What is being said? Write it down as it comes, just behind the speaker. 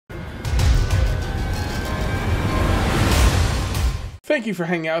Thank you for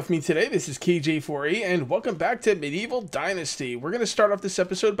hanging out with me today. This is KJ4E, and welcome back to Medieval Dynasty. We're going to start off this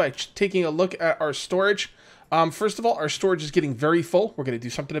episode by taking a look at our storage. First of all, our storage is getting very full. We're going to do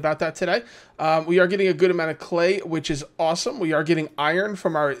something about that today. We are getting a good amount of clay, which is awesome. We are getting iron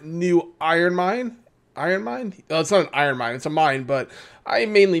from our new iron mine. Iron mine? Well, it's not an iron mine, it's a mine, but I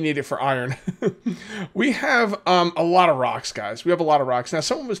mainly need it for iron. We have a lot of rocks, guys. We have a lot of rocks. Now,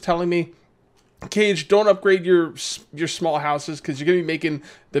 someone was telling me, Cage, don't upgrade your small houses because you're going to be making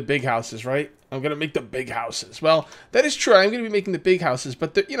the big houses, right? I'm going to make the big houses. Well, that is true. I'm going to be making the big houses,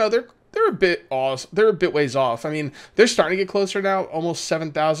 but they're a bit off. They're a bit ways off. I mean, they're starting to get closer now. Almost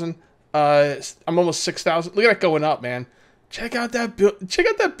 7,000. I'm almost 6,000. Look at that going up, man. Check out that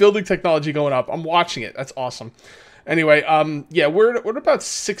building technology going up. I'm watching it. That's awesome. Anyway, yeah, we're at about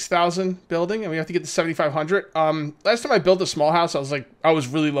 6,000 building, and we have to get to 7,500. Last time I built a small house, I was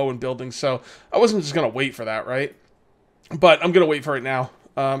really low in building, so I wasn't just gonna wait for that, right? But I'm gonna wait for it now.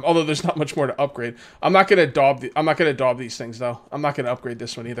 Although there's not much more to upgrade. I'm not gonna daub these things though. I'm not gonna upgrade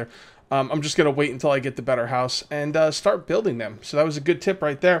this one either. I'm just gonna wait until I get the better house and start building them. So that was a good tip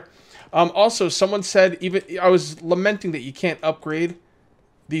right there. Also, someone said I was lamenting that you can't upgrade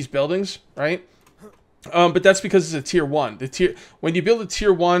these buildings, right? But that's because it's a tier 1. When you build a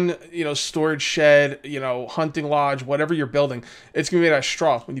tier 1, storage shed, hunting lodge, whatever you're building, it's gonna be made out of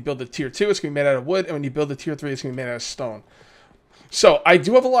straw. When you build a tier 2, it's gonna be made out of wood, and when you build a tier 3, it's gonna be made out of stone. So I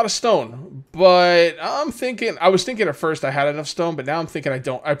do have a lot of stone, but I was thinking at first I had enough stone, but now I'm thinking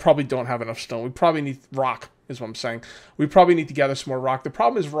I probably don't have enough stone. We probably need rock, is what I'm saying. We probably need to gather some more rock. The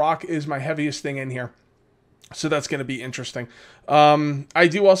problem is rock is my heaviest thing in here. So that's going to be interesting. I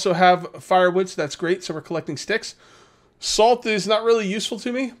do also have firewood, so that's great. So we're collecting sticks. Salt is not really useful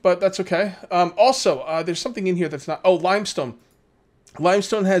to me, but that's okay. Also, there's something in here that's not... Oh, limestone.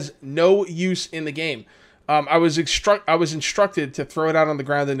 Limestone has no use in the game. I was instructed to throw it out on the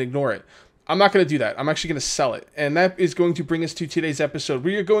ground and ignore it. I'm not going to do that. I'm actually going to sell it. And that is going to bring us to today's episode.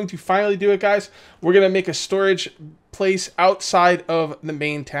 We are going to finally do it, guys. We're going to make a storage place outside of the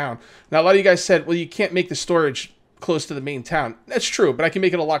main town. Now, a lot of you guys said, well, you can't make the storage close to the main town. That's true, but I can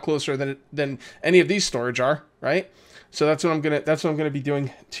make it a lot closer than any of these storage are, right? So that's what I'm going to be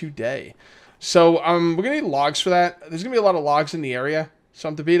doing today. So we're going to need logs for that. There's going to be a lot of logs in the area. So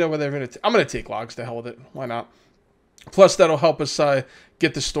I'm debating whether I'm going to take logs. To hell with it. Why not? Plus, that'll help us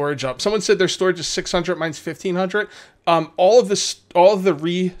get the storage up. Someone said their storage is 600, mine's 1,500. All of the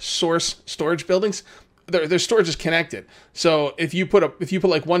resource storage buildings, their storage is connected. So if you put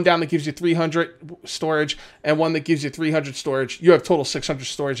like one down that gives you 300 storage and one that gives you 300 storage, you have total 600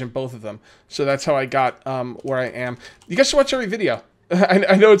 storage in both of them. So that's how I got where I am. You guys should watch every video.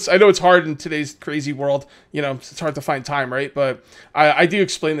 I know it's hard in today's crazy world. It's hard to find time, right? But I do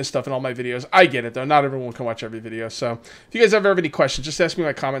explain this stuff in all my videos. I get it, though. Not everyone can watch every video. So if you guys ever have any questions, just ask me in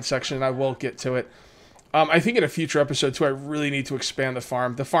my comment section, and I will get to it. I think in a future episode, too, I really need to expand the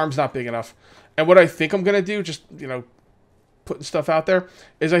farm. The farm's not big enough. And what I think I'm going to do, just, putting stuff out there,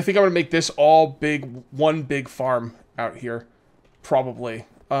 is I think I'm going to make this all one big farm out here. Probably.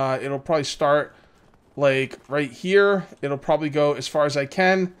 It'll probably start... like right here. It'll probably go as far as I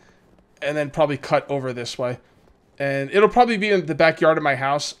can and then probably cut over this way, and it'll probably be in the backyard of my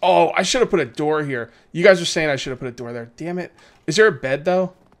house. Oh, I should have put a door here. You guys are saying I should have put a door there. Damn it. Is there a bed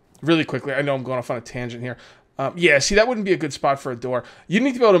though? Really quickly, I know I'm going off on a tangent here. Yeah, see, that wouldn't be a good spot for a door. You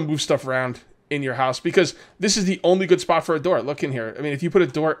need to be able to move stuff around in your house because this is the only good spot for a door. Look in here. I mean, if you put a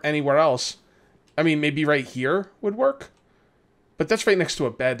door anywhere else, I mean, maybe right here would work, but that's right next to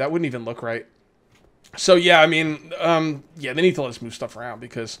a bed. That wouldn't even look right. So, yeah, I mean, yeah, they need to let us move stuff around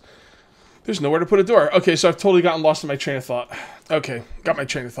because there's nowhere to put a door. Okay, so I've totally gotten lost in my train of thought. Okay, got my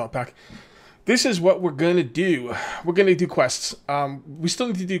train of thought back. This is what we're going to do. We're going to do quests. We still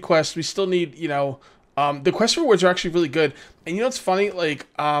need to do quests. We still need, the quest rewards are actually really good. And you know what's funny? Like,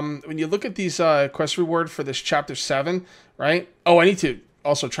 when you look at these quest reward for this Chapter 7, right? Oh, I need to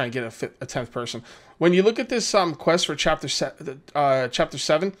also try and get a 10th person. When you look at this quest for Chapter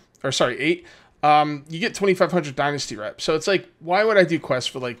 7, or sorry, 8, you get 2,500 dynasty rep. So it's like, why would I do quests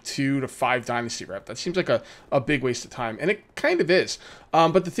for like 2 to 5 dynasty rep? That seems like a big waste of time. And it kind of is.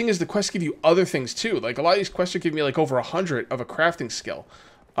 But the thing is, the quests give you other things too. Like a lot of these quests are giving me like over 100 of a crafting skill.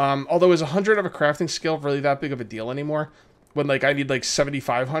 Although is 100 of a crafting skill really that big of a deal anymore? When like I need like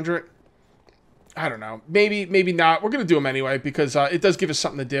 7,500? I don't know. Maybe not. We're going to do them anyway because it does give us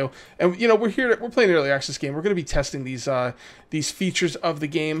something to do. And, we're playing an early access game. We're going to be testing these features of the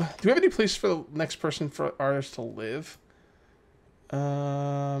game. Do we have any place for the next person for ours to live? See,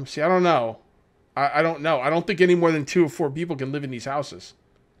 I don't know. I don't know. I don't think any more than 2 or 4 people can live in these houses.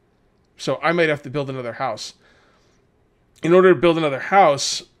 So I might have to build another house. in order to build another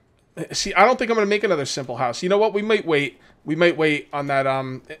house. See, I don't think I'm going to make another simple house. You know what? We might wait. We might wait on that,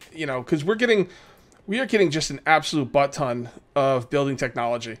 you know, because we are getting just an absolute butt ton of building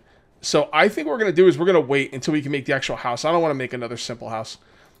technology. So I think what we're going to do is we're going to wait until we can make the actual house. I don't want to make another simple house,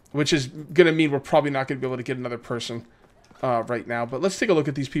 which is going to mean we're probably not going to be able to get another person right now. But let's take a look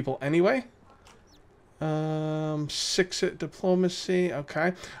at these people anyway. 6 at diplomacy.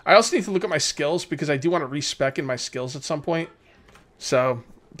 Okay. I also need to look at my skills because I do want to respec in my skills at some point. So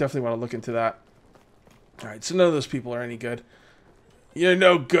definitely want to look into that. All right. So none of those people are any good. You're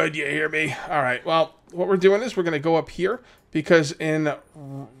no good. You hear me? All right. Well, what we're doing is we're going to go up here because in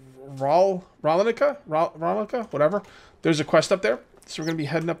Ralnica, whatever, there's a quest up there. So we're going to be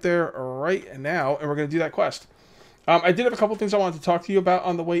heading up there right now, and we're going to do that quest. I did have a couple things I wanted to talk to you about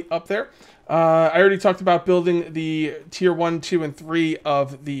on the way up there. I already talked about building the tier 1, 2, and 3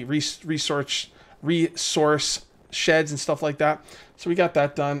 of the resource sheds and stuff like that. So we got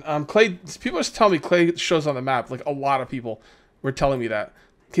that done. Clay, people just tell me Clay shows on the map. Like, a lot of people were telling me that.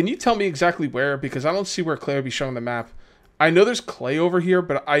 Can you tell me exactly where? Because I don't see where Clay would be showing the map. I know there's clay over here,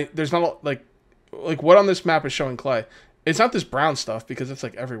 but there's not like what on this map is showing clay. It's not this brown stuff because it's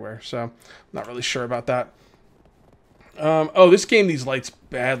like everywhere. So I'm not really sure about that. Oh, this game needs lights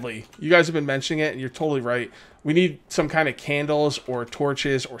badly. You guys have been mentioning it, and you're totally right. We need some kind of candles or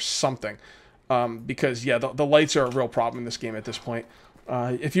torches or something. Because, yeah, the lights are a real problem in this game at this point.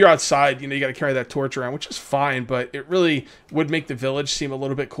 If you're outside, you know, you got to carry that torch around, which is fine, but it really would make the village seem a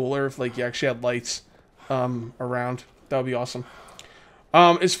little bit cooler if, like, you actually had lights around. That would be awesome.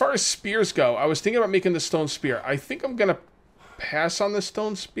 As far as spears go, I was thinking about making the stone spear. I think I'm going to pass on the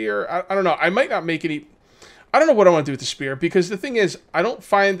stone spear. I don't know. I might not make any... I don't know what I want to do with the spear, because the thing is, I don't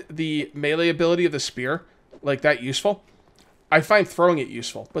find the melee ability of the spear, like, that useful. I find throwing it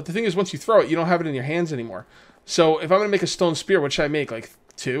useful. But the thing is, once you throw it, you don't have it in your hands anymore. So if I'm going to make a stone spear, what should I make? Like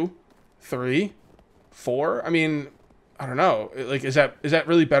 2, 3, 4? I mean, I don't know. Like, is that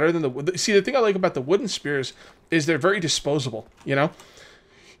really better than the wood? See, the thing I like about the wooden spears is they're very disposable, you know?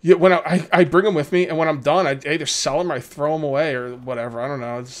 Yeah, when I bring them with me, and when I'm done, I either sell them or I throw them away or whatever. I don't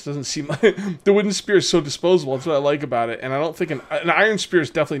know. It just doesn't seem like... The wooden spear is so disposable. That's what I like about it. And I don't think an iron spear is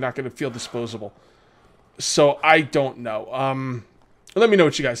definitely not going to feel disposable. So I don't know. Let me know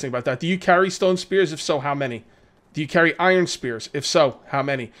what you guys think about that. Do you carry stone spears? If so, how many? Do you carry iron spears? If so, how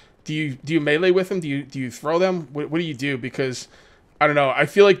many? Do you melee with them? Do you throw them? What do you do? Because I don't know. I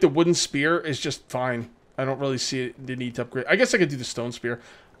feel like the wooden spear is just fine. I don't really see the need to upgrade. I guess I could do the stone spear,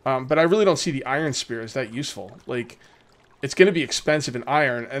 but I really don't see the iron spear as that useful. Like, it's going to be expensive in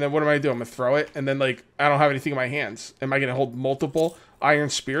iron, and then what am I going to do? I'm going to throw it, and then, like, I don't have anything in my hands. Am I going to hold multiple iron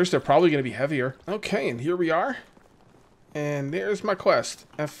spears? They're probably going to be heavier. Okay, and here we are. And there's my quest.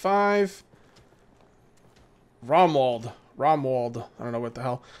 F5. Romwald. I don't know what the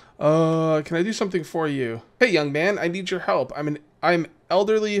hell. Can I do something for you? Hey, young man, I need your help. I'm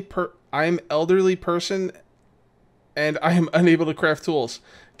elderly person, and I am unable to craft tools.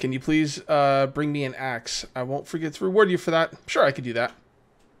 Can you please bring me an axe? I won't forget to reward you for that. Sure, I could do that.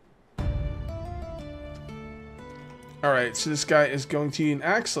 Alright, so this guy is going to need an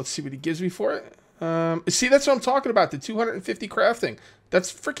axe. Let's see what he gives me for it. See, that's what I'm talking about. The 250 crafting.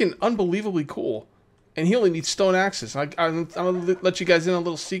 That's freaking unbelievably cool. And he only needs stone axes. I'm going to let you guys in a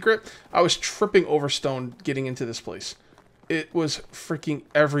little secret. I was tripping over stone getting into this place. It was freaking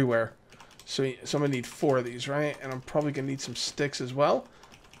everywhere. So I'm going to need 4 of these, right? And I'm probably going to need some sticks as well.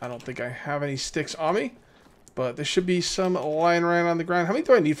 I don't think I have any sticks on me. But there should be some lying around on the ground. How many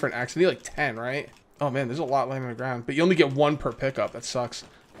do I need for an axe? I need like 10, right? Oh man, there's a lot lying on the ground. But you only get 1 per pickup. That sucks.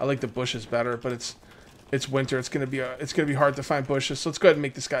 I like the bushes better, but it's winter. It's gonna be hard to find bushes. So let's go ahead and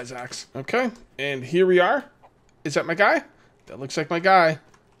make this guy's axe. Okay, and here we are. Is that my guy? That looks like my guy.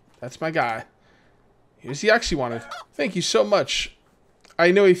 That's my guy. Here's the axe you wanted. Thank you so much.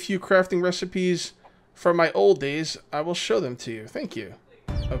 I know a few crafting recipes from my old days. I will show them to you. Thank you.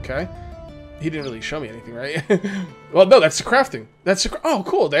 Okay. He didn't really show me anything, right? Well, no, that's the crafting. Oh,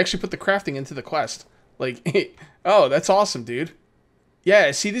 cool. They actually put the crafting into the quest. Like, oh, that's awesome, dude.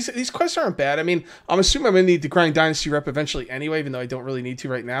 Yeah, see, these quests aren't bad. I mean, I'm assuming I'm going to need the Grind Dynasty rep eventually anyway, even though I don't really need to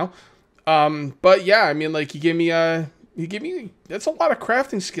right now. But yeah, I mean, like, he gave me, that's a lot of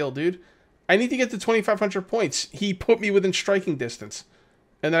crafting skill, dude. I need to get to 2,500 points. He put me within striking distance.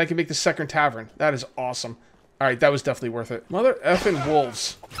 And then I can make the second tavern. That is awesome. All right, that was definitely worth it. Mother effing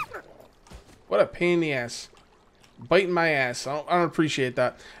wolves. What a pain in the ass. Biting my ass. I don't appreciate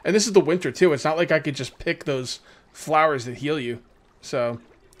that. And this is the winter, too. It's not like I could just pick those flowers that heal you. So,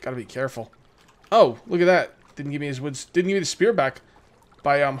 gotta be careful. Oh, look at that. Didn't give me his woods. Didn't give me the spear back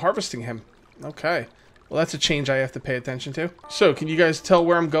by harvesting him. Okay. Well, that's a change I have to pay attention to. So, can you guys tell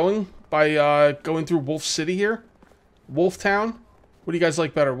where I'm going by going through Wolf City here? Wolf Town? What do you guys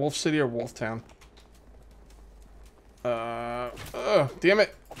like better, Wolf City or Wolf Town? Damn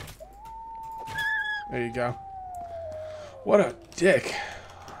it. There you go. What a dick.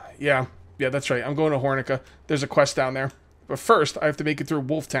 Yeah, that's right. I'm going to Hornica. There's a quest down there. But first, I have to make it through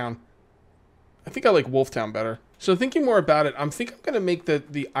Wolf Town. I think I like Wolf Town better. So thinking more about it, I'm going to make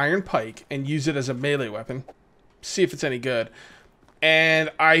the iron pike and use it as a melee weapon. See if it's any good.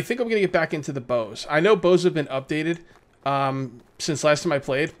 And I think I'm going to get back into the bows. I know bows have been updated since last time I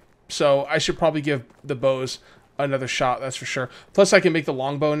played. So I should probably give the bows another shot, that's for sure. Plus I can make the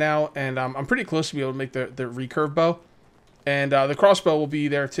longbow now. And I'm pretty close to be able to make the recurve bow. And the crossbow will be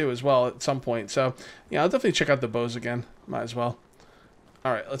there too as well at some point. So yeah, I'll definitely check out the bows again. Might as well.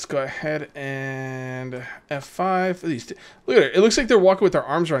 Alright, let's go ahead and F5. Look at it. It looks like they're walking with their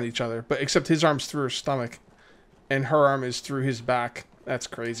arms around each other, but except his arm's through her stomach. And her arm is through his back. That's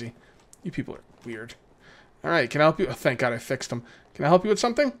crazy. You people are weird. Alright, can I help you? Oh, thank God I fixed them. Can I help you with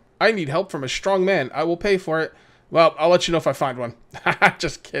something? I need help from a strong man. I will pay for it. Well, I'll let you know if I find one.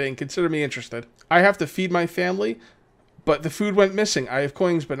 Just kidding. Consider me interested. I have to feed my family, but the food went missing. I have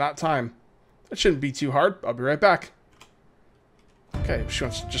coins, but not time. That shouldn't be too hard. I'll be right back. Okay, she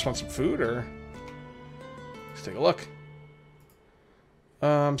just wants some food, or... Let's take a look.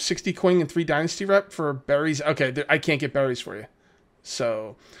 60 coin and 3 dynasty rep for berries. Okay, I can't get berries for you.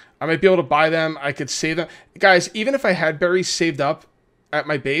 So, I might be able to buy them. I could save them. Guys, even if I had berries saved up at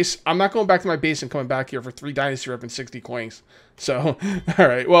my base, I'm not going back to my base and coming back here for 3 dynasty rep and 60 coins. So,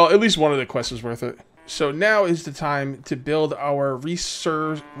 alright. Well, at least one of the quests is worth it. So, now is the time to build our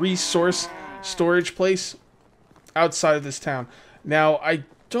resource storage place outside of this town. Now, I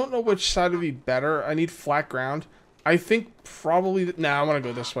don't know which side would be better. I need flat ground. I think probably... Nah, I want to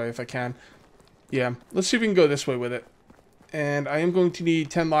go this way if I can. Yeah, let's see if we can go this way with it. And I am going to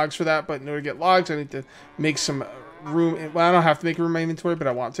need 10 logs for that, but in order to get logs, I need to make some room... Well, I don't have to make room in my inventory, but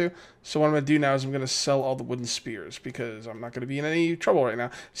I want to. So what I'm going to do now is I'm going to sell all the wooden spears, because I'm not going to be in any trouble right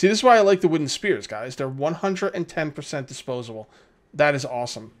now. See, this is why I like the wooden spears, guys. They're 110% disposable. That is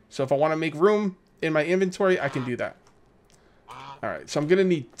awesome. So if I want to make room in my inventory, I can do that. Alright, so I'm going to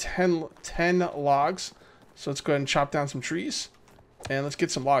need 10 logs. So let's go ahead and chop down some trees. And let's get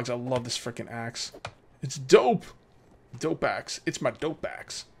some logs. I love this freaking axe. It's dope. Dope axe. It's my dope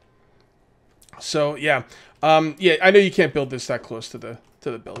axe. So, yeah. Yeah, I know you can't build this that close to the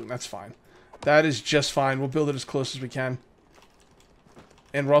building. That's fine. That is just fine. We'll build it as close as we can.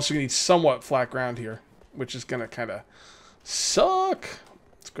 And we're also going to need somewhat flat ground here, which is going to kind of suck.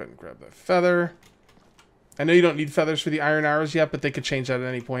 Let's go ahead and grab that feather. I know you don't need feathers for the iron arrows yet, but they could change that at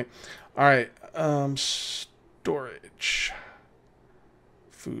any point. Alright, storage.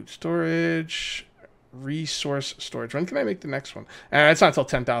 Food storage. Resource storage. When can I make the next one? And it's not until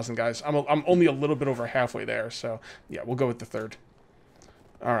 10,000, guys. I'm only a little bit over halfway there, so yeah, we'll go with the third.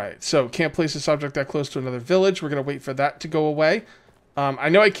 Alright, so can't place this object that close to another village. We're going to wait for that to go away. I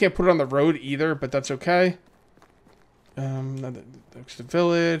know I can't put it on the road either, but that's okay. Next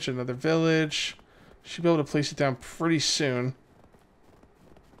village, another village. Should be able to place it down pretty soon.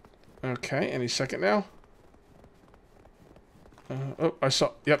 Okay, any second now. Oh, I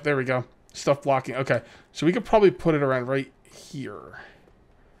saw... Yep, there we go. Stuff blocking. Okay, so we could probably put it around right here.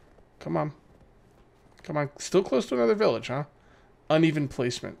 Come on. Come on. Still close to another village, huh? Uneven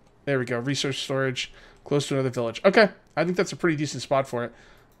placement. There we go. Resource storage. Close to another village. Okay, I think that's a pretty decent spot for it.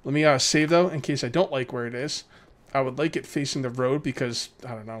 Let me save, though, in case I don't like where it is. I would like it facing the road because,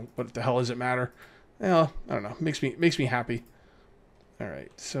 I don't know, what the hell does it matter? Well, I don't know. Makes me happy.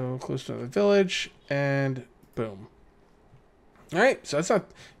 Alright, so close to another village, and boom. Alright, so that's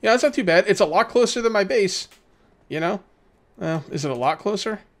not too bad. It's a lot closer than my base, you know? Well, is it a lot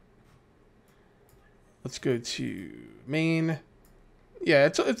closer? Let's go to main. Yeah,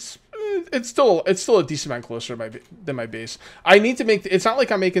 it's still a decent amount closer than my base. I need to make... It's not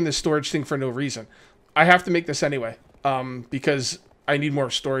like I'm making this storage thing for no reason. I have to make this anyway, because I need more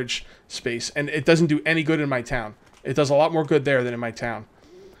storage space, and it doesn't do any good in my town. It does a lot more good there than in my town.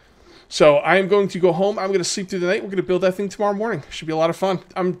 So I am going to go home. I'm going to sleep through the night. We're going to build that thing tomorrow morning. Should be a lot of fun.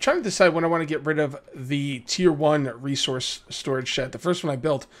 I'm trying to decide when I want to get rid of the tier 1 resource storage shed. The first one I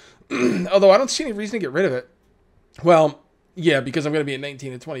built. Although I don't see any reason to get rid of it. Well, yeah, because I'm going to be at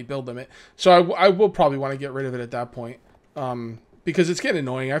 19 and 20 build limit. So I will probably want to get rid of it at that point. Because it's getting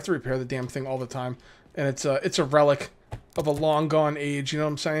annoying. I have to repair the damn thing all the time. And it's a relic of a long gone age, you know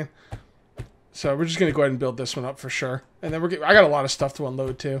what I'm saying? So we're just going to go ahead and build this one up for sure. And then I got a lot of stuff to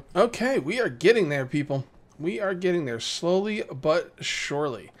unload too. Okay, we are getting there, people. We are getting there slowly but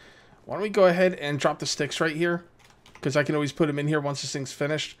surely. Why don't we go ahead and drop the sticks right here? Because I can always put them in here once this thing's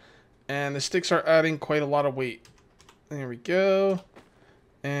finished. And the sticks are adding quite a lot of weight. There we go.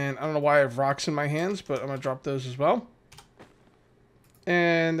 And I don't know why I have rocks in my hands, but I'm going to drop those as well.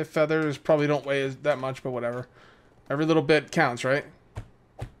 And the feathers probably don't weigh that much, but whatever. Every little bit counts, right?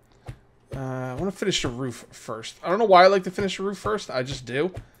 I want to finish the roof first. I don't know why I like to finish the roof first. I just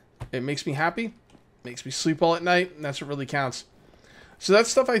do. It makes me happy. Makes me sleep well at night, and that's what really counts. So that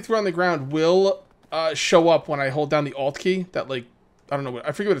stuff I threw on the ground will show up when I hold down the Alt key. That, like, I don't know what,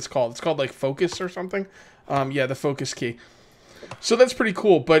 I forget what it's called. It's called, like, focus or something. Yeah, the focus key. So that's pretty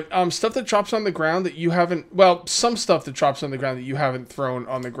cool. But stuff that drops on the ground that you haven't, well, some stuff that drops on the ground that you haven't thrown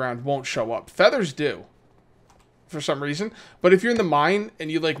on the ground won't show up. Feathers do, for some reason. But if you're in the mine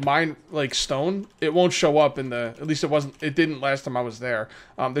and you like mine like stone, it won't show up in the, at least it didn't last time I was there.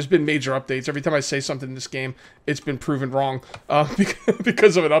 There's been major updates. Every time I say something in this game, it's been proven wrong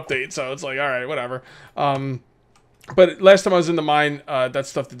because of an update. So it's like, all right, whatever. But last time I was in the mine, that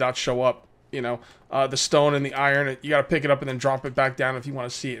stuff did not show up. You know, the stone and the iron, you got to pick it up and then drop it back down if you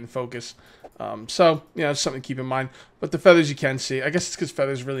want to see it in focus. So, you know, it's something to keep in mind. But the feathers you can see. I guess it's because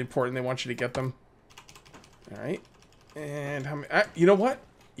feathers are really important. They want you to get them. All right. And how many, you know what?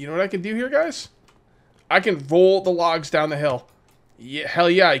 You know what I can do here, guys? I can roll the logs down the hill. Yeah, hell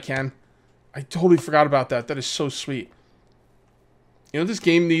yeah, I can. I totally forgot about that. That is so sweet. You know, this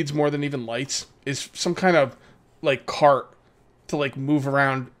game needs more than even lights. Is some kind of, like, cart to, like, move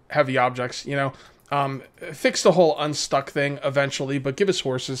around heavy objects, you know. Fix the whole unstuck thing eventually, but give us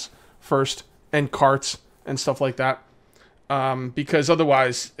horses first and carts and stuff like that. Because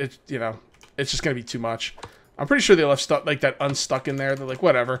otherwise, it, you know, it's just going to be too much. I'm pretty sure they left stuff like that unstuck in there. They're like,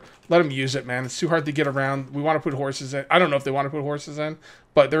 whatever, let them use it, man. It's too hard to get around. We want to put horses in. I don't know if they want to put horses in,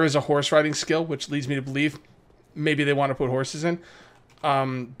 but there is a horse riding skill, which leads me to believe maybe they want to put horses in.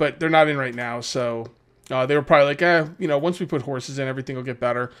 But they're not in right now, so they were probably like, you know, once we put horses in, everything will get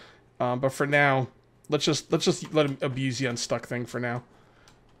better. But for now, let's just let them abuse the unstuck thing for now.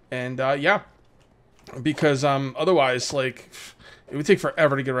 And yeah, because otherwise, like, it would take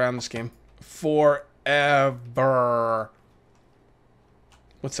forever to get around this game. Forever.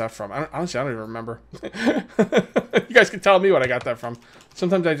 What's that from? Honestly, I don't even remember. You guys can tell me what I got that from.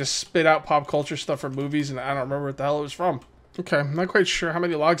 Sometimes I just spit out pop culture stuff from movies, and I don't remember what the hell it was from. Okay, I'm not quite sure how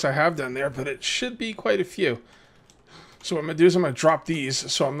many logs I have down there, but it should be quite a few. So what I'm going to do is I'm going to drop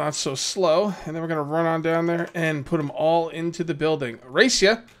these so I'm not so slow, and then we're going to run on down there and put them all into the building. Race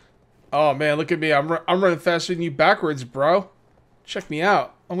ya! Oh man, look at me. I'm running faster than you backwards, bro. Check me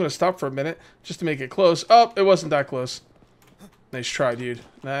out. I'm going to stop for a minute just to make it close. Oh, it wasn't that close. Nice try, dude.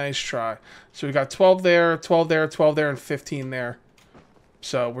 Nice try. So we got 12 there, 12 there, 12 there, and 15 there.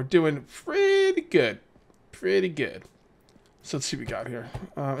 So we're doing pretty good. Pretty good. So let's see what we got here.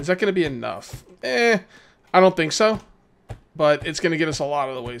 Is that going to be enough? I don't think so. But it's going to get us a lot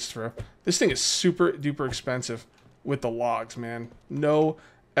of the ways through. This thing is super duper expensive with the logs, man. No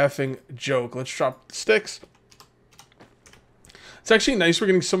effing joke. Let's drop the sticks. It's actually nice we're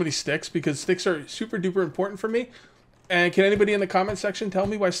getting so many sticks because sticks are super duper important for me. And can anybody in the comment section tell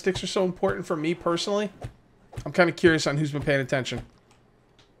me why sticks are so important for me personally? I'm kind of curious on who's been paying attention.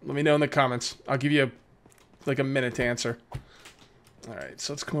 Let me know in the comments. I'll give you like a minute to answer. Alright,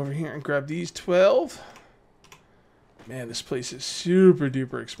 so let's come over here and grab these 12. Man, this place is super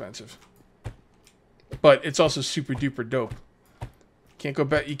duper expensive. But it's also super duper dope. Can't go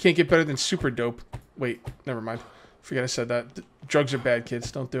back. You can't get better than super dope. Wait, never mind. Forget I said that. Drugs are bad,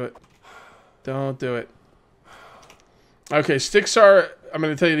 kids. Don't do it. Don't do it. Okay, sticks are... I'm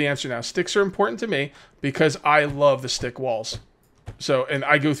going to tell you the answer now. Sticks are important to me because I love the stick walls. So, and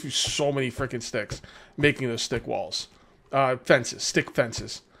I go through so many freaking sticks making those stick walls. Fences. Stick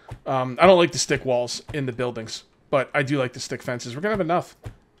fences. I don't like the stick walls in the buildings, but I do like the stick fences. We're going to have enough.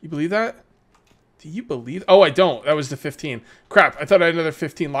 You believe that? Do you believe? Oh, I don't. That was the 15. Crap, I thought I had another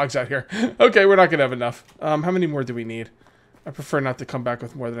 15 logs out here. Okay, we're not going to have enough. How many more do we need? I prefer not to come back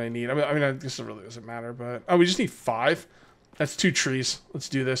with more than I need. I mean, I guess it really doesn't matter, but... Oh, we just need 5? That's 2 trees. Let's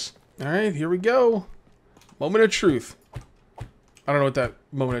do this. All right, here we go. Moment of truth. I don't know what that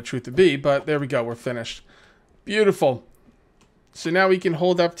moment of truth would be, but there we go. We're finished. Beautiful. So now we can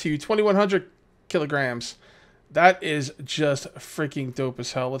hold up to 2,100 kilograms. That is just freaking dope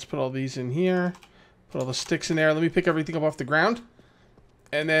as hell. Let's put all these in here. Put all the sticks in there. Let me pick everything up off the ground.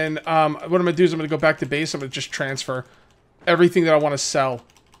 And then what I'm going to do is I'm going to go back to base. I'm going to just transfer everything that I want to sell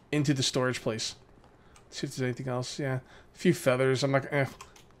into the storage place. Let's see if there's anything else. Yeah, a few feathers. I'm not... don't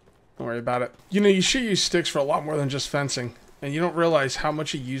worry about it. You know, you should use sticks for a lot more than just fencing. And you don't realize how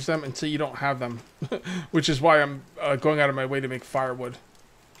much you use them until you don't have them. Which is why I'm going out of my way to make firewood.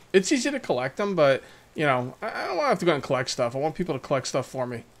 It's easy to collect them, but, you know, I don't want to have to go and collect stuff. I want people to collect stuff for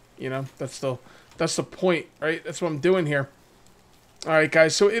me. You know, that's the point, right? That's what I'm doing here. All right,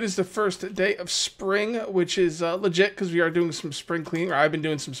 guys, so it is the first day of spring, which is legit because we are doing some spring cleaning, or I've been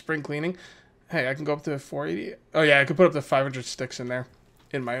doing some spring cleaning. Hey, I can go up to 480. Oh, yeah, I can put up to 500 sticks in there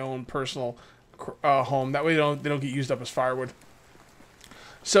in my own personal home. That way they don't get used up as firewood.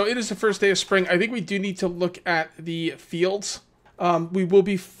 So it is the first day of spring. I think we do need to look at the fields. We will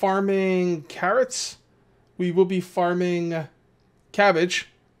be farming carrots. We will be farming cabbage.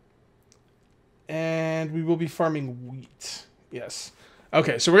 And we will be farming wheat. Yes.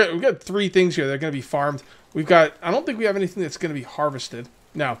 Okay, so we've got 3 things here that are going to be farmed. We've got, I don't think we have anything that's going to be harvested.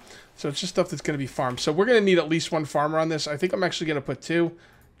 No. So it's just stuff that's going to be farmed. So we're going to need at least 1 farmer on this. I think I'm actually going to put 2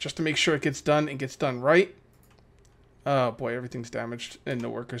 just to make sure it gets done and gets done right. Oh, boy, everything's damaged and no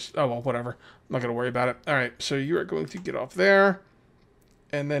workers. Oh, well, whatever. I'm not going to worry about it. All right, so you are going to get off there.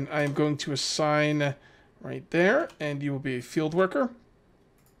 And then I am going to assign right there. And you will be a field worker.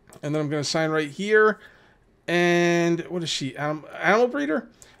 And then I'm going to assign right here. And what is she? Animal breeder?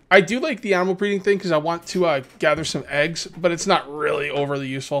 I do like the animal breeding thing because I want to gather some eggs, but it's not really overly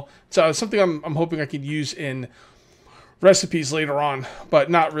useful. So it's something I'm hoping I could use in recipes later on, but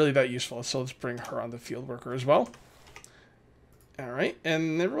not really that useful. So let's bring her on the field worker as well. All right,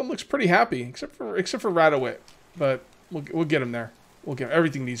 and everyone looks pretty happy except for Radowit, but we'll get him there. We'll get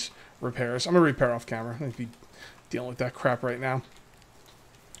everything needs repairs. I'm gonna repair off camera. I think be dealing with that crap right now.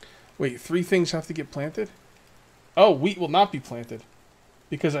 Wait, 3 things have to get planted? Oh, wheat will not be planted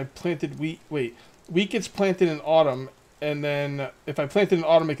because I planted wheat. Wait, wheat gets planted in autumn, and then if I plant it in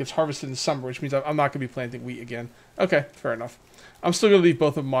autumn, it gets harvested in summer, which means I'm not going to be planting wheat again. Okay, fair enough. I'm still going to leave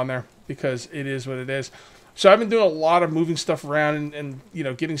both of them on there because it is what it is. So I've been doing a lot of moving stuff around and you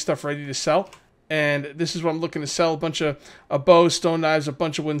know, getting stuff ready to sell. And this is what I'm looking to sell. A bunch of bows, stone knives, a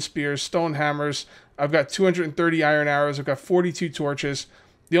bunch of wooden spears, stone hammers. I've got 230 iron arrows. I've got 42 torches.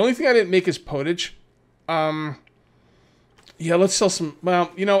 The only thing I didn't make is potage. Yeah, let's sell some.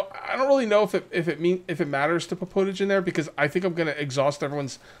 Well, you know, I don't really know if it matters to put potage in there because I think I'm gonna exhaust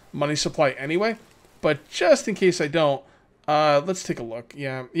everyone's money supply anyway. But just in case I don't, let's take a look.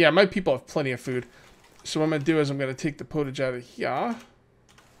 Yeah, my people have plenty of food. So what I'm gonna do is I'm gonna take the potage out of here,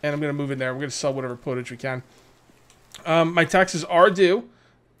 and I'm gonna move in there. We're gonna sell whatever potage we can. My taxes are due,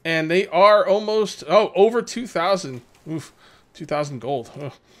 and they are almost over 2,000. Oof, 2,000 gold.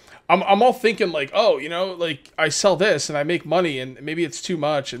 Ugh. I'm all thinking like, oh, you know, like I sell this and I make money and maybe it's too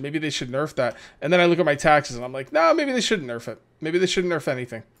much and maybe they should nerf that. And then I look at my taxes and I'm like, no, maybe they shouldn't nerf it. Maybe they shouldn't nerf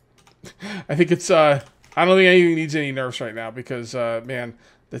anything. I think it's, I don't think anything needs any nerfs right now because, man,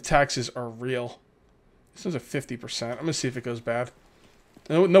 the taxes are real. This one's a 50%. I'm going to see if it goes bad.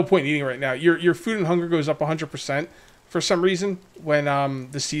 No point eating right now. Your food and hunger goes up 100% for some reason when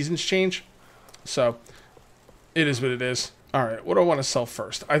the seasons change. So it is what it is. All right, what do I want to sell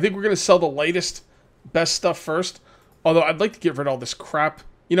first? I think we're going to sell the lightest, best stuff first. Although I'd like to get rid of all this crap.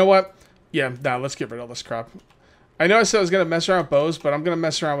 You know what? Yeah, let's get rid of all this crap. I know I said I was going to mess around with bows, but I'm going to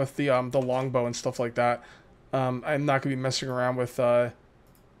mess around with the longbow and stuff like that. I'm not going to be messing around with the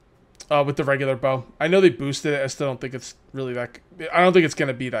regular bow. I know they boosted it. I still don't think it's really that. I don't think it's going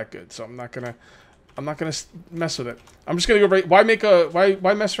to be that good. So I'm not gonna mess with it. I'm just going to go right. Why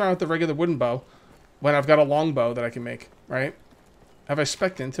mess around with the regular wooden bow when I've got a longbow that I can make? Right? Have I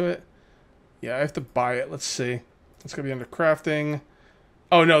spec'd into it? Yeah, I have to buy it. Let's see. It's going to be under crafting.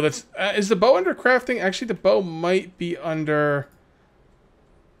 Oh, no, that's... is the bow under crafting? Actually, the bow might be under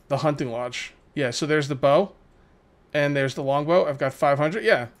the hunting lodge. Yeah, so there's the bow. And there's the longbow. I've got 500.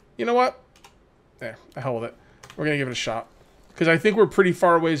 Yeah. You know what? There. The hell with it. We're going to give it a shot. Because I think we're pretty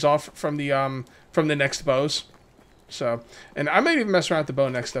far ways off from the next bows. So, and I might even mess around with the bow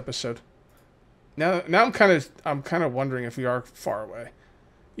next episode. Now I'm kind of wondering if we are far away.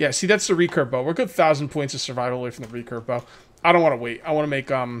 Yeah, see, that's the recurve bow. We're good 1,000 points of survival away from the recurve bow. I don't want to wait. I want to make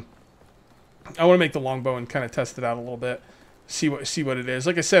the longbow and kind of test it out a little bit. See what it is.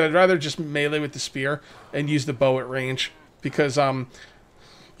 Like I said, I'd rather just melee with the spear and use the bow at range because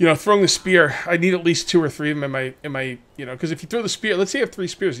you know, throwing the spear, I need at least 2 or 3 of them in my you know, because if you throw the spear, let's say you have 3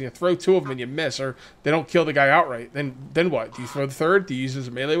 spears and you throw 2 of them and you miss or they don't kill the guy outright, then what? Do you throw the 3rd? Do you use it as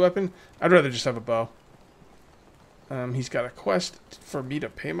a melee weapon? I'd rather just have a bow. He's got a quest for me to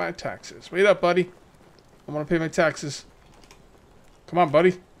pay my taxes. Wait up, buddy. I want to pay my taxes. Come on,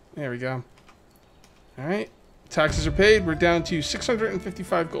 buddy. There we go. All right. Taxes are paid. We're down to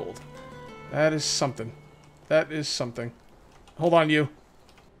 655 gold. That is something. That is something. Hold on, you.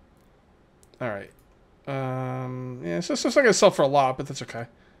 All right. Yeah, so it's not going to sell for a lot, but that's okay.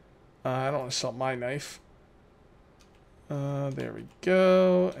 I don't want to sell my knife. There we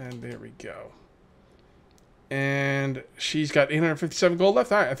go, and there we go. And she's got 857 gold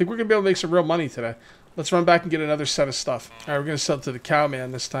left. All right, I think we're going to be able to make some real money today. Let's run back and get another set of stuff. All right, we're going to sell it to the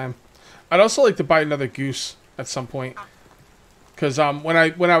cowman this time. I'd also like to buy another goose at some point. Because when I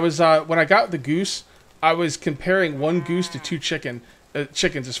got the goose, I was comparing one goose to two chickens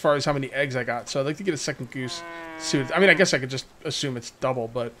as far as how many eggs I got. So I'd like to get a second goose. I mean, I guess I could just assume it's double,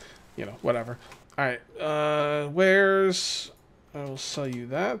 but, you know, whatever. All right, I will sell you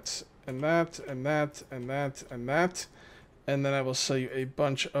that, and that, and that, and that, and that. And then I will sell you a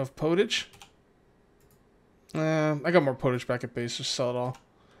bunch of potage. I got more potage back at base, just sell it all.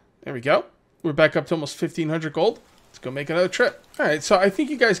 There we go. We're back up to almost 1,500 gold. Let's go make another trip. All right, so I think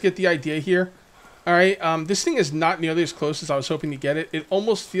you guys get the idea here. All right, this thing is not nearly as close as I was hoping to get it. It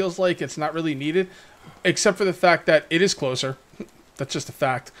almost feels like it's not really needed, except for the fact that it is closer. That's just a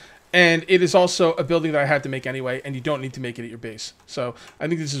fact. And it is also a building that I had to make anyway, and you don't need to make it at your base. So I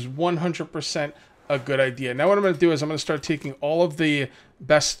think this is 100% a good idea. Now what I'm going to do is I'm going to start taking all of the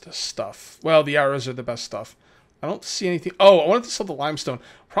best stuff. Well, the arrows are the best stuff. I don't see anything. Oh, I wanted to sell the limestone.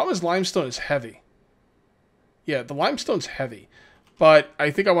 Problem is limestone is heavy. Yeah, the limestone's heavy. But I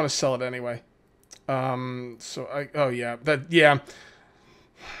think I want to sell it anyway. It's not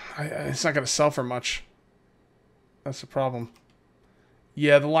going to sell for much. That's the problem.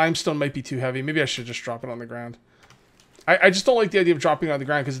 Yeah, the limestone might be too heavy. Maybe I should just drop it on the ground. I just don't like the idea of dropping it on the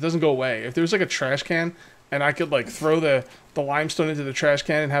ground because it doesn't go away. If there's like a trash can and I could like throw the limestone into the trash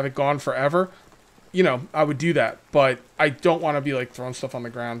can and have it gone forever, you know, I would do that. But I don't want to be like throwing stuff on the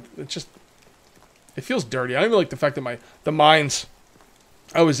ground. It feels dirty. I don't even like the fact that the mines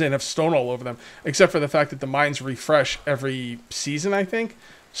I was in have stone all over them, except for the fact that the mines refresh every season, I think.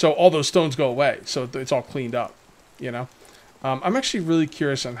 So all those stones go away. So it's all cleaned up, you know. I'm actually really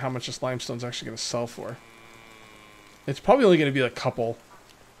curious on how much this limestone's actually going to sell for. It's probably only going to be like a couple,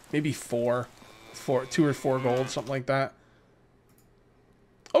 maybe 2 or 4 gold, something like that.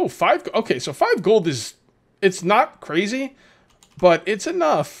 Oh, 5. Okay, so 5 gold it's not crazy, but it's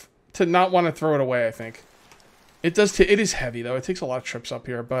enough to not want to throw it away, I think. It is heavy though. It takes a lot of trips up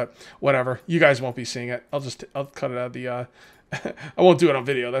here, but whatever. You guys won't be seeing it. I'll cut it out of the I won't do it on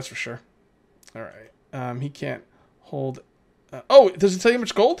video, that's for sure. All right. He can't hold oh, does it tell you how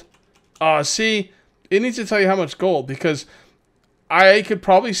much gold? See, it needs to tell you how much gold because I could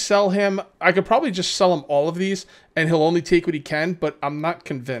probably sell him. I could probably just sell him all of these and he'll only take what he can, but I'm not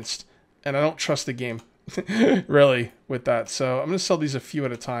convinced. And I don't trust the game really with that. So I'm going to sell these a few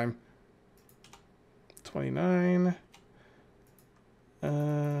at a time. 29.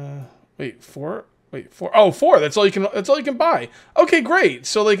 Wait, 4? Wait, 4. Oh, 4. That's all you can buy. Okay, great.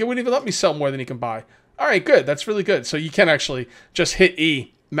 So like it wouldn't even let me sell more than you can buy. All right, good. That's really good. So you can actually just hit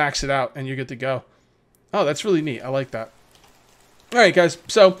E, max it out, and you're good to go. Oh, that's really neat. I like that. All right, guys.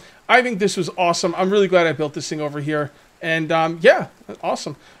 So I think this was awesome. I'm really glad I built this thing over here. And yeah,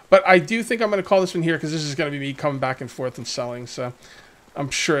 awesome. But I do think I'm going to call this one here because this is going to be me coming back and forth and selling. So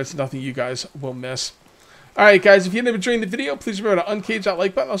I'm sure it's nothing you guys will miss. All right, guys. If you ended up enjoying the video, please remember to uncage that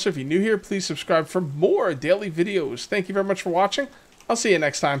like button. Also, if you're new here, please subscribe for more daily videos. Thank you very much for watching. I'll see you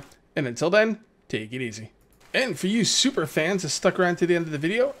next time. And until then, take it easy. And for you super fans that stuck around to the end of the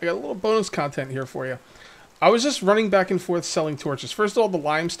video, I got a little bonus content here for you. I was just running back and forth selling torches. First of all, the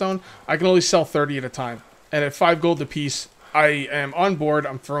limestone, I can only sell 30 at a time. And at 5 gold a piece, I am on board.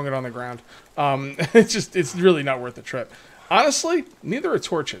 I'm throwing it on the ground. It's really not worth the trip. Honestly, neither are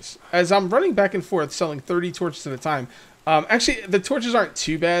torches. As I'm running back and forth selling 30 torches at a time, actually, the torches aren't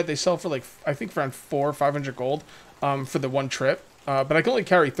too bad. They sell for like, I think around 400 or 500 gold for the one trip. But I can only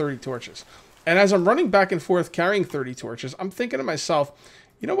carry 30 torches. And as I'm running back and forth carrying 30 torches, I'm thinking to myself,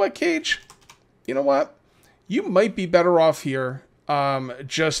 you know what, Cage? You know what? You might be better off here.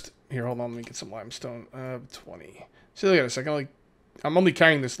 Here, hold on, let me get some limestone. 20. See, look at this. I'm only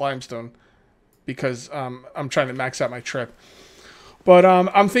carrying this limestone because I'm trying to max out my trip. But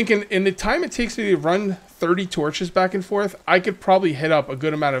I'm thinking in the time it takes me to run 30 torches back and forth, I could probably hit up a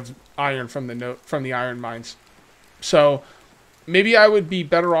good amount of iron from the iron mines. So maybe I would be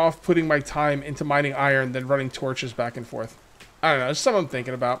better off putting my time into mining iron than running torches back and forth. I don't know. It's something I'm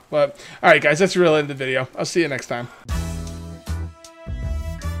thinking about. But, alright guys, that's the real end of the video. I'll see you next time.